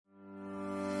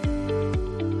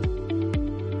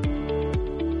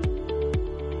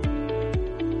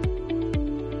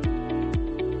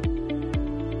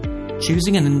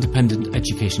choosing an independent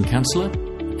education counsellor,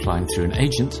 applying through an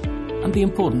agent, and the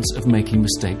importance of making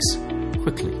mistakes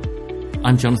quickly.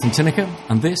 I'm Jonathan Tinnicker,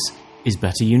 and this is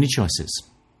Better Uni Choices.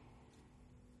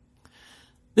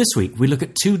 This week, we look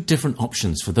at two different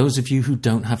options for those of you who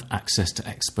don't have access to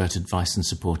expert advice and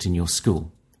support in your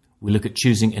school. We look at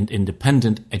choosing an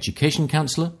independent education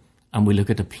counsellor, and we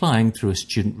look at applying through a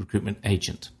student recruitment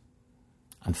agent.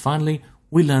 And finally,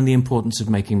 we learn the importance of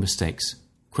making mistakes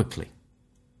quickly.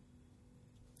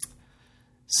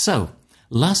 So,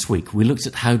 last week we looked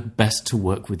at how best to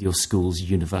work with your school's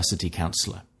university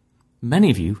counsellor. Many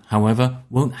of you, however,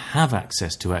 won't have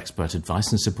access to expert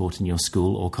advice and support in your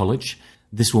school or college.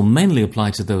 This will mainly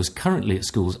apply to those currently at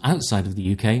schools outside of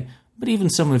the UK, but even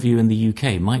some of you in the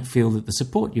UK might feel that the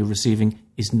support you're receiving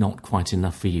is not quite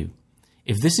enough for you.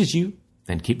 If this is you,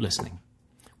 then keep listening.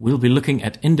 We'll be looking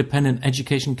at independent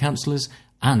education counsellors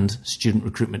and student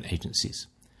recruitment agencies.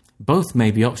 Both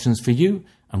may be options for you,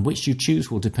 and which you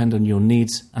choose will depend on your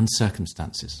needs and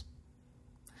circumstances.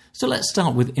 So let's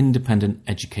start with independent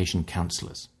education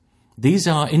counsellors. These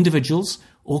are individuals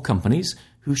or companies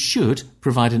who should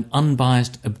provide an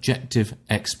unbiased, objective,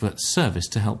 expert service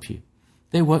to help you.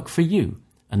 They work for you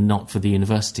and not for the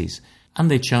universities, and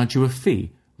they charge you a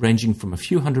fee ranging from a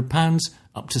few £100s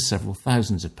up to several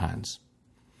thousands of pounds.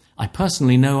 I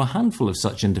personally know a handful of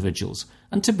such individuals,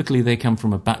 and typically they come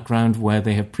from a background where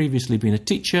they have previously been a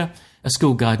teacher, a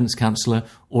school guidance counsellor,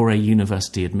 or a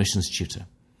university admissions tutor.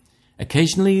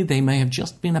 Occasionally, they may have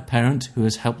just been a parent who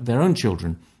has helped their own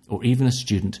children, or even a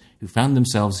student who found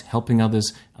themselves helping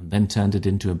others and then turned it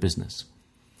into a business.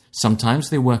 Sometimes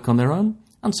they work on their own,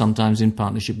 and sometimes in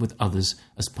partnership with others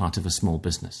as part of a small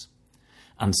business.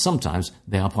 And sometimes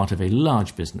they are part of a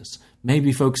large business,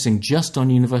 maybe focusing just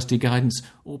on university guidance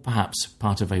or perhaps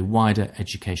part of a wider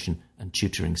education and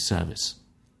tutoring service.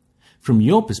 From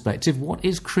your perspective, what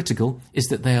is critical is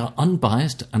that they are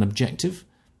unbiased and objective,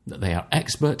 that they are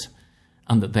expert,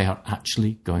 and that they are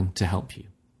actually going to help you.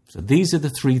 So these are the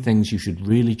three things you should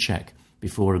really check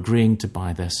before agreeing to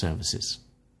buy their services.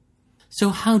 So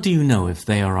how do you know if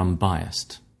they are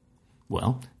unbiased?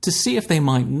 Well, to see if they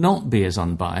might not be as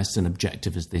unbiased and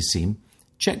objective as they seem,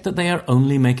 check that they are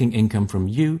only making income from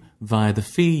you via the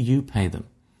fee you pay them.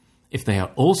 If they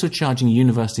are also charging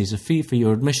universities a fee for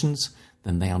your admissions,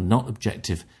 then they are not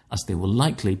objective, as they will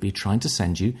likely be trying to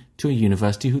send you to a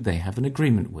university who they have an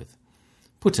agreement with.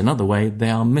 Put another way, they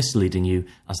are misleading you,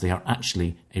 as they are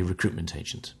actually a recruitment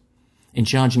agent. In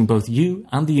charging both you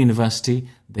and the university,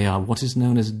 they are what is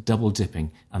known as double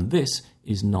dipping, and this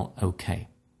is not okay.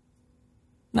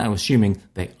 Now, assuming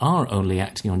they are only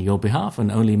acting on your behalf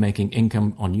and only making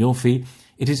income on your fee,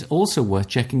 it is also worth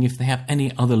checking if they have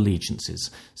any other allegiances,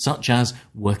 such as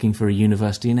working for a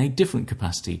university in a different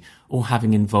capacity or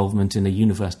having involvement in a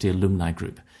university alumni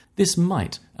group. This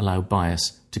might allow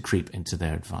bias to creep into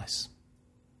their advice.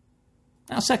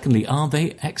 Now, secondly, are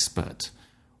they expert?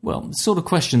 Well, the sort of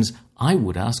questions I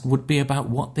would ask would be about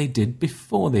what they did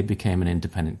before they became an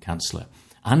independent counsellor,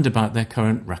 and about their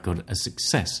current record of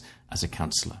success as a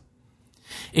counsellor.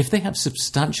 If they have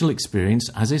substantial experience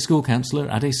as a school counsellor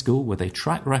at a school with a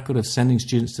track record of sending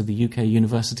students to the UK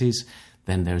universities,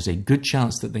 then there is a good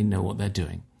chance that they know what they're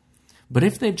doing. But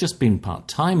if they've just been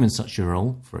part-time in such a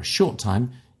role for a short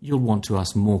time, you'll want to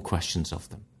ask more questions of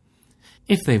them.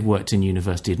 If they've worked in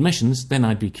university admissions, then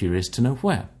I'd be curious to know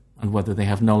where, and whether they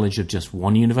have knowledge of just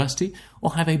one university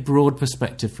or have a broad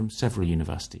perspective from several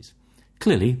universities.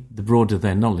 Clearly, the broader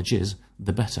their knowledge is,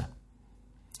 the better.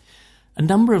 A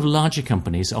number of larger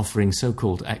companies offering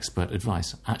so-called expert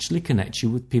advice actually connect you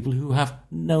with people who have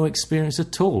no experience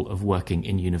at all of working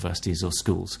in universities or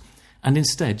schools, and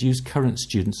instead use current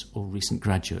students or recent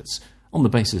graduates, on the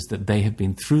basis that they have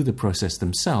been through the process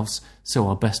themselves, so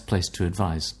are best placed to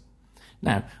advise.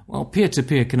 Now, while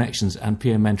peer-to-peer connections and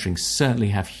peer mentoring certainly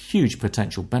have huge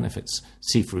potential benefits,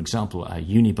 see for example our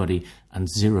UniBuddy and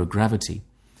Zero Gravity,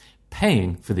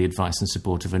 paying for the advice and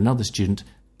support of another student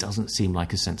doesn't seem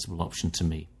like a sensible option to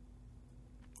me.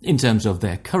 In terms of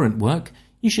their current work,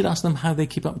 you should ask them how they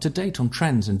keep up to date on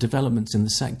trends and developments in the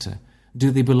sector.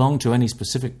 Do they belong to any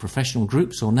specific professional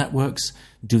groups or networks?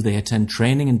 Do they attend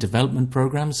training and development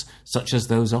programs, such as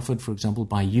those offered, for example,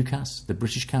 by UCAS, the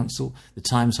British Council, the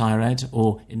Times Higher Ed,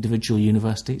 or individual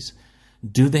universities?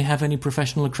 Do they have any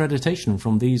professional accreditation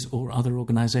from these or other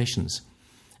organisations?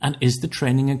 And is the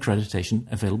training accreditation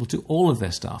available to all of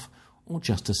their staff, or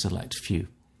just a select few?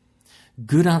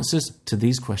 Good answers to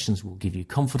these questions will give you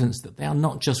confidence that they are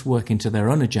not just working to their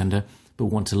own agenda, but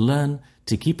want to learn,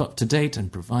 to keep up to date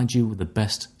and provide you with the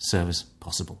best service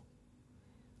possible.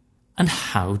 And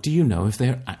how do you know if they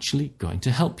are actually going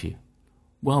to help you?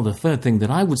 Well, the third thing that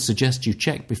I would suggest you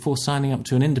check before signing up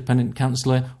to an independent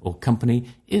counsellor or company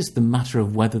is the matter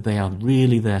of whether they are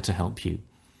really there to help you.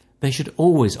 They should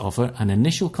always offer an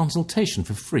initial consultation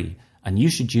for free, and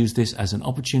you should use this as an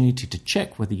opportunity to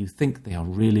check whether you think they are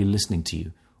really listening to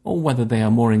you, or whether they are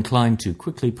more inclined to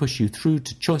quickly push you through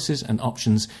to choices and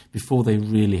options before they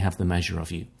really have the measure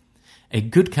of you. A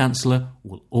good counsellor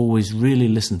will always really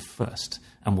listen first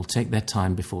and will take their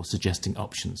time before suggesting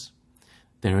options.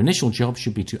 Their initial job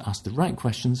should be to ask the right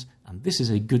questions, and this is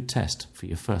a good test for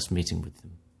your first meeting with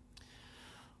them.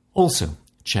 Also,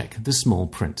 check the small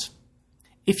print.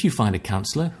 If you find a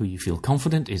counsellor who you feel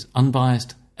confident is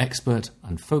unbiased, expert,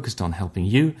 and focused on helping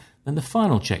you, then the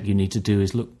final check you need to do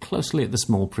is look closely at the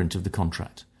small print of the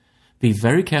contract. Be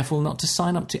very careful not to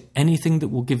sign up to anything that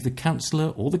will give the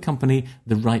counsellor or the company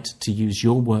the right to use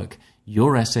your work,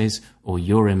 your essays, or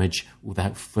your image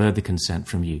without further consent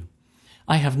from you.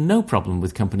 I have no problem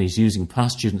with companies using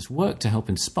past students' work to help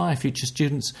inspire future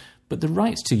students, but the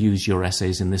right to use your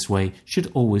essays in this way should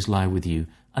always lie with you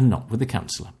and not with the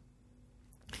counsellor.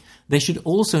 They should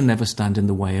also never stand in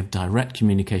the way of direct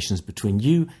communications between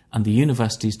you and the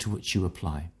universities to which you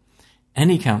apply.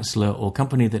 Any counsellor or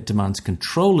company that demands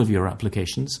control of your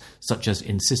applications, such as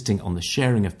insisting on the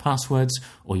sharing of passwords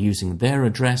or using their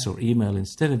address or email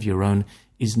instead of your own,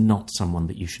 is not someone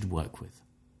that you should work with.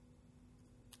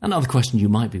 Another question you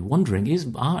might be wondering is,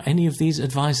 are any of these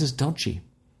advisors dodgy?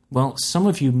 Well, some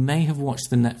of you may have watched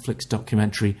the Netflix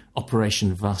documentary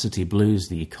Operation Varsity Blues,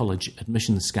 the college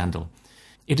admissions scandal.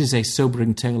 It is a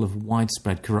sobering tale of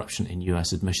widespread corruption in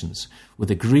US admissions,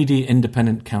 with a greedy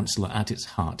independent counsellor at its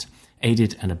heart,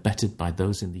 aided and abetted by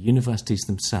those in the universities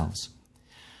themselves.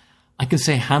 I can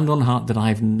say hand on heart that I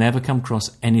have never come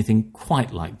across anything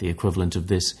quite like the equivalent of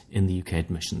this in the UK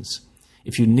admissions.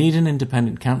 If you need an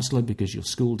independent counsellor because your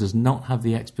school does not have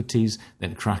the expertise,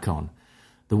 then crack on.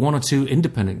 The one or two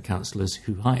independent counsellors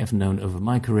who I have known over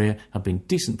my career have been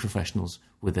decent professionals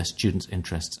with their students'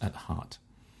 interests at heart.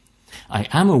 I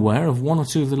am aware of one or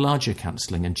two of the larger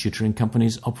counselling and tutoring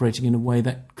companies operating in a way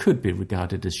that could be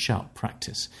regarded as sharp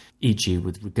practice, e.g.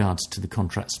 with regards to the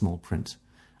contract small print,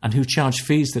 and who charge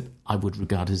fees that I would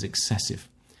regard as excessive.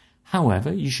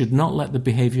 However, you should not let the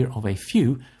behaviour of a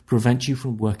few prevent you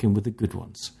from working with the good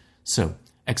ones. So,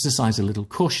 exercise a little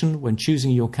caution when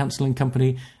choosing your counselling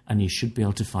company, and you should be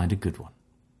able to find a good one.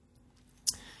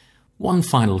 One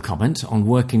final comment on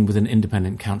working with an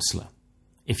independent counsellor.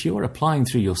 If you are applying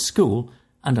through your school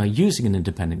and are using an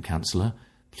independent counsellor,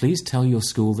 please tell your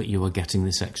school that you are getting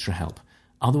this extra help.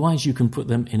 Otherwise, you can put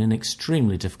them in an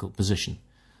extremely difficult position.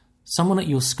 Someone at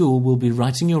your school will be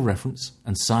writing your reference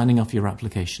and signing off your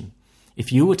application.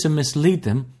 If you were to mislead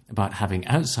them about having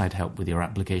outside help with your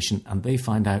application and they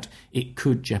find out, it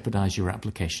could jeopardise your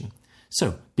application.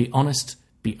 So be honest,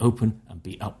 be open, and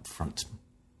be upfront.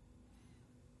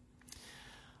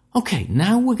 Okay,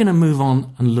 now we're going to move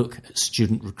on and look at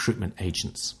student recruitment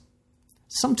agents.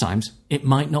 Sometimes it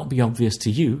might not be obvious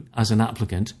to you as an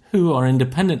applicant who are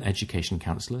independent education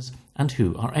counsellors and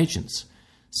who are agents.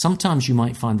 Sometimes you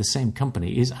might find the same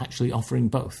company is actually offering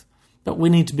both. But we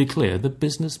need to be clear that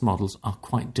business models are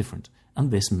quite different, and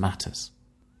this matters.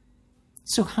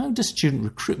 So how do student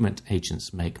recruitment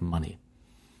agents make money?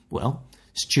 Well,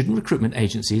 student recruitment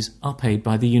agencies are paid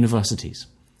by the universities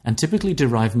and typically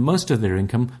derive most of their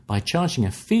income by charging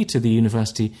a fee to the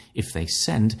university if they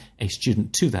send a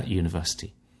student to that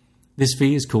university. This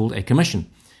fee is called a commission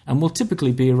and will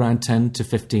typically be around 10 to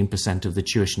 15% of the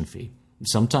tuition fee,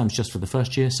 sometimes just for the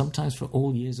first year, sometimes for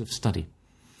all years of study.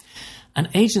 An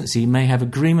agency may have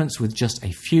agreements with just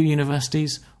a few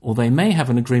universities, or they may have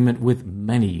an agreement with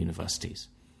many universities.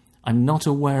 I'm not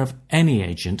aware of any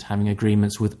agent having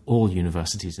agreements with all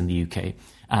universities in the UK,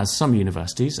 as some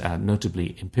universities,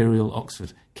 notably Imperial,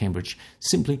 Oxford, Cambridge,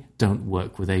 simply don't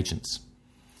work with agents.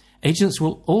 Agents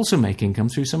will also make income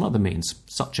through some other means,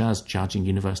 such as charging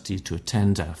universities to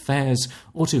attend our fairs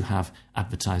or to have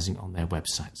advertising on their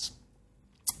websites.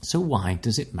 So why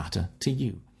does it matter to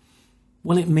you?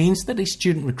 Well, it means that a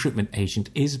student recruitment agent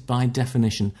is, by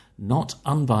definition, not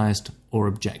unbiased or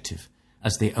objective,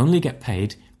 as they only get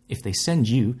paid if they send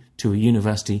you to a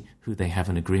university who they have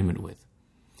an agreement with.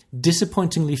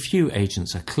 Disappointingly few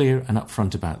agents are clear and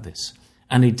upfront about this,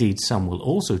 and indeed some will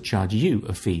also charge you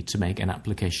a fee to make an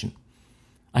application.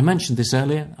 I mentioned this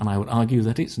earlier, and I would argue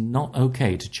that it's not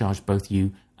okay to charge both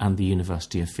you and the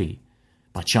university a fee.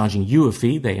 By charging you a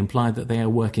fee, they imply that they are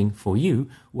working for you,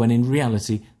 when in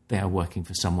reality they are working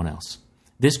for someone else.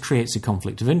 This creates a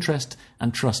conflict of interest,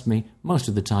 and trust me, most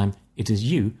of the time it is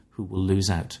you who will lose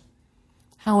out.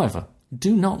 However,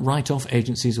 Do not write off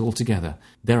agencies altogether.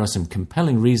 There are some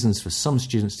compelling reasons for some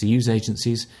students to use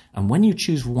agencies, and when you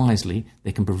choose wisely,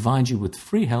 they can provide you with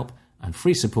free help and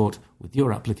free support with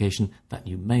your application that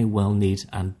you may well need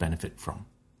and benefit from.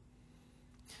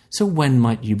 So when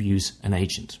might you use an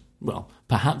agent? Well,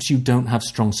 perhaps you don't have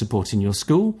strong support in your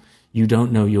school, you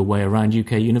don't know your way around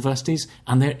UK universities,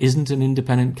 and there isn't an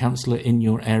independent counsellor in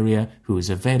your area who is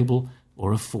available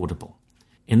or affordable.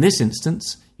 In this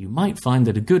instance, you might find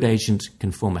that a good agent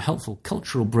can form a helpful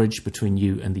cultural bridge between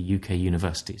you and the UK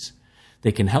universities.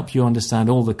 They can help you understand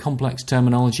all the complex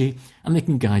terminology, and they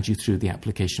can guide you through the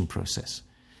application process.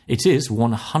 It is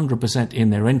 100% in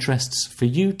their interests for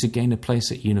you to gain a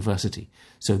place at university,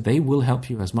 so they will help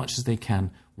you as much as they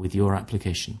can with your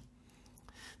application.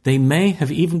 They may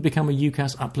have even become a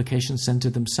UCAS application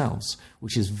centre themselves,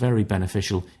 which is very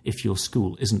beneficial if your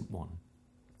school isn't one.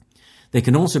 They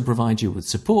can also provide you with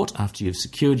support after you've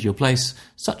secured your place,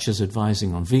 such as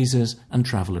advising on visas and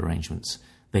travel arrangements.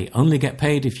 They only get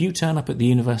paid if you turn up at the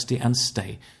university and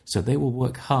stay, so they will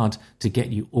work hard to get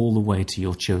you all the way to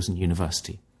your chosen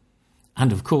university.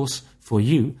 And of course, for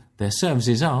you, their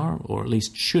services are, or at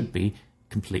least should be,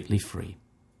 completely free.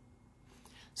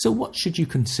 So what should you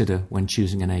consider when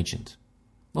choosing an agent?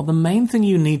 Well, the main thing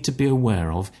you need to be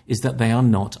aware of is that they are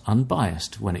not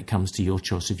unbiased when it comes to your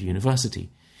choice of university.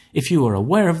 If you are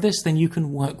aware of this, then you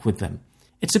can work with them.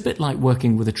 It's a bit like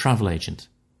working with a travel agent.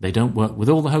 They don't work with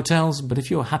all the hotels, but if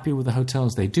you're happy with the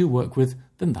hotels they do work with,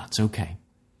 then that's okay.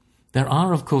 There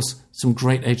are, of course, some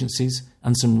great agencies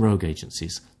and some rogue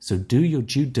agencies, so do your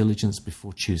due diligence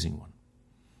before choosing one.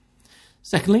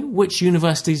 Secondly, which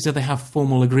universities do they have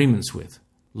formal agreements with?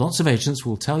 Lots of agents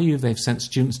will tell you they've sent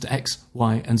students to X,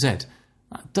 Y, and Z.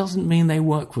 That doesn't mean they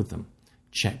work with them.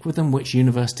 Check with them which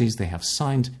universities they have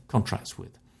signed contracts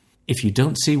with. If you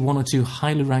don't see one or two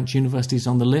highly ranked universities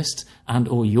on the list and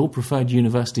or your preferred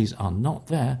universities are not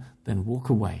there, then walk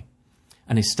away.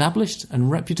 An established and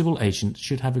reputable agent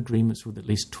should have agreements with at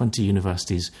least 20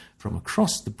 universities from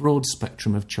across the broad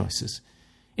spectrum of choices.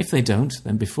 If they don't,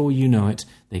 then before you know it,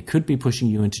 they could be pushing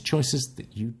you into choices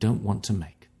that you don't want to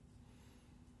make.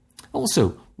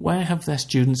 Also, where have their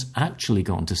students actually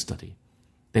gone to study?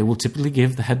 They will typically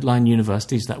give the headline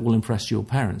universities that will impress your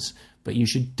parents, but you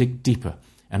should dig deeper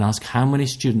and ask how many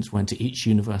students went to each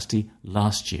university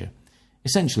last year.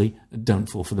 Essentially, don't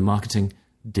fall for the marketing,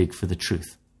 dig for the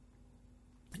truth.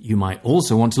 You might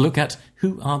also want to look at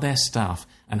who are their staff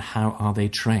and how are they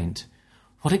trained.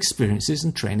 What experiences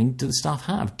and training do the staff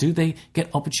have? Do they get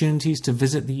opportunities to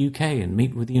visit the UK and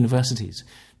meet with the universities?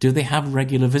 Do they have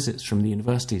regular visits from the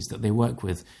universities that they work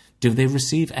with? Do they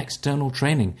receive external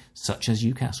training, such as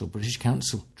UCAS or British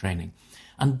Council training?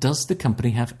 And does the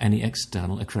company have any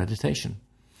external accreditation?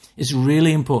 It's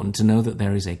really important to know that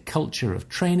there is a culture of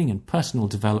training and personal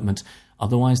development,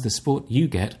 otherwise the support you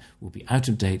get will be out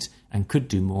of date and could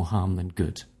do more harm than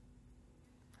good.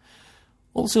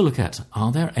 Also look at,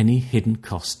 are there any hidden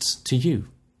costs to you?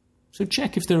 So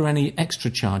check if there are any extra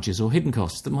charges or hidden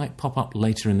costs that might pop up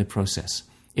later in the process.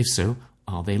 If so,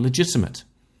 are they legitimate?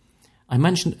 I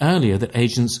mentioned earlier that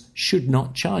agents should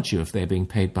not charge you if they're being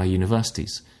paid by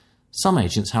universities. Some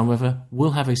agents, however,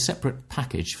 will have a separate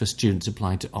package for students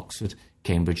applying to Oxford,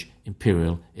 Cambridge,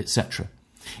 Imperial, etc.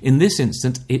 In this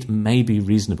instance, it may be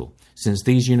reasonable, since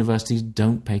these universities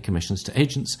don't pay commissions to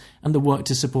agents and the work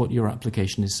to support your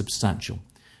application is substantial.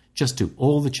 Just do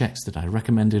all the checks that I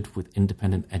recommended with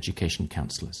independent education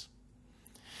counsellors.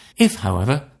 If,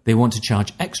 however, they want to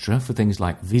charge extra for things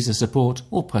like visa support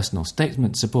or personal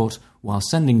statement support while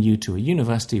sending you to a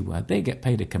university where they get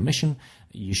paid a commission,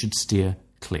 you should steer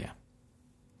clear.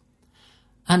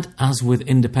 And as with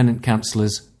independent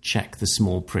counsellors, check the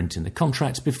small print in the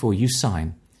contract before you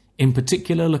sign. In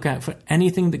particular, look out for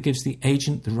anything that gives the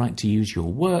agent the right to use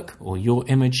your work or your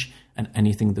image, and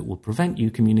anything that will prevent you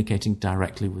communicating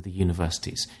directly with the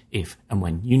universities, if and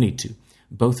when you need to.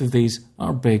 Both of these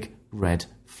are big red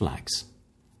flags.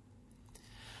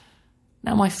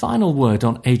 Now, my final word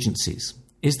on agencies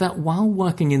is that while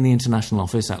working in the international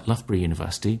office at Loughborough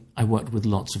University, I worked with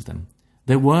lots of them.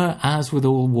 There were, as with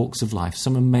all walks of life,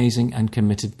 some amazing and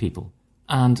committed people,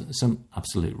 and some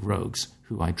absolute rogues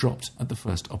who I dropped at the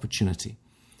first opportunity.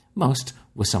 Most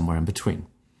were somewhere in between.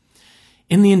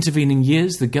 In the intervening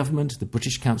years, the government, the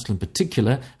British Council in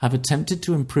particular, have attempted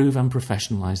to improve and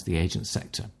professionalise the agent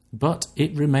sector, but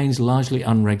it remains largely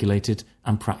unregulated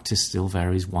and practice still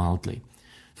varies wildly.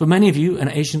 For many of you, an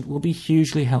agent will be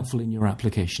hugely helpful in your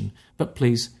application, but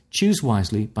please choose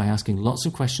wisely by asking lots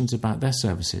of questions about their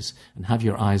services and have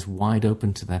your eyes wide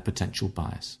open to their potential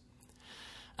bias.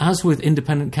 As with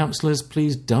independent counsellors,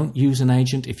 please don't use an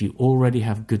agent if you already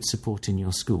have good support in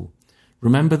your school.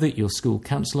 Remember that your school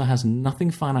counsellor has nothing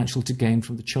financial to gain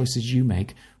from the choices you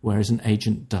make, whereas an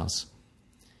agent does.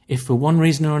 If for one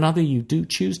reason or another you do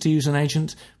choose to use an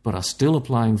agent but are still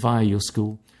applying via your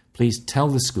school, please tell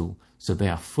the school so they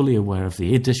are fully aware of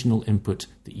the additional input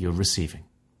that you're receiving.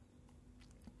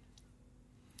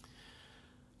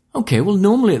 Okay, well,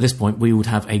 normally at this point we would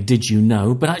have a did you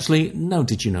know, but actually no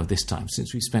did you know this time,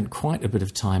 since we spent quite a bit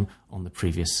of time on the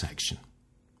previous section.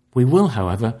 We will,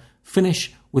 however,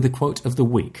 finish with a quote of the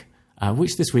week,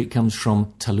 which this week comes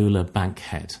from Tallulah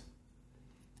Bankhead.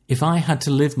 "If I had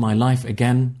to live my life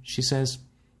again," she says,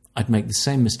 "I'd make the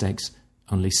same mistakes,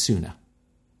 only sooner."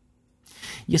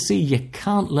 You see, you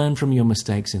can't learn from your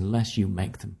mistakes unless you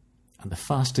make them, and the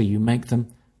faster you make them,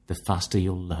 the faster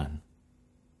you'll learn.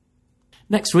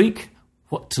 Next week,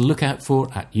 what to look out for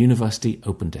at University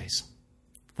Open Days.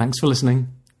 Thanks for listening.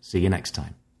 See you next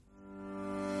time.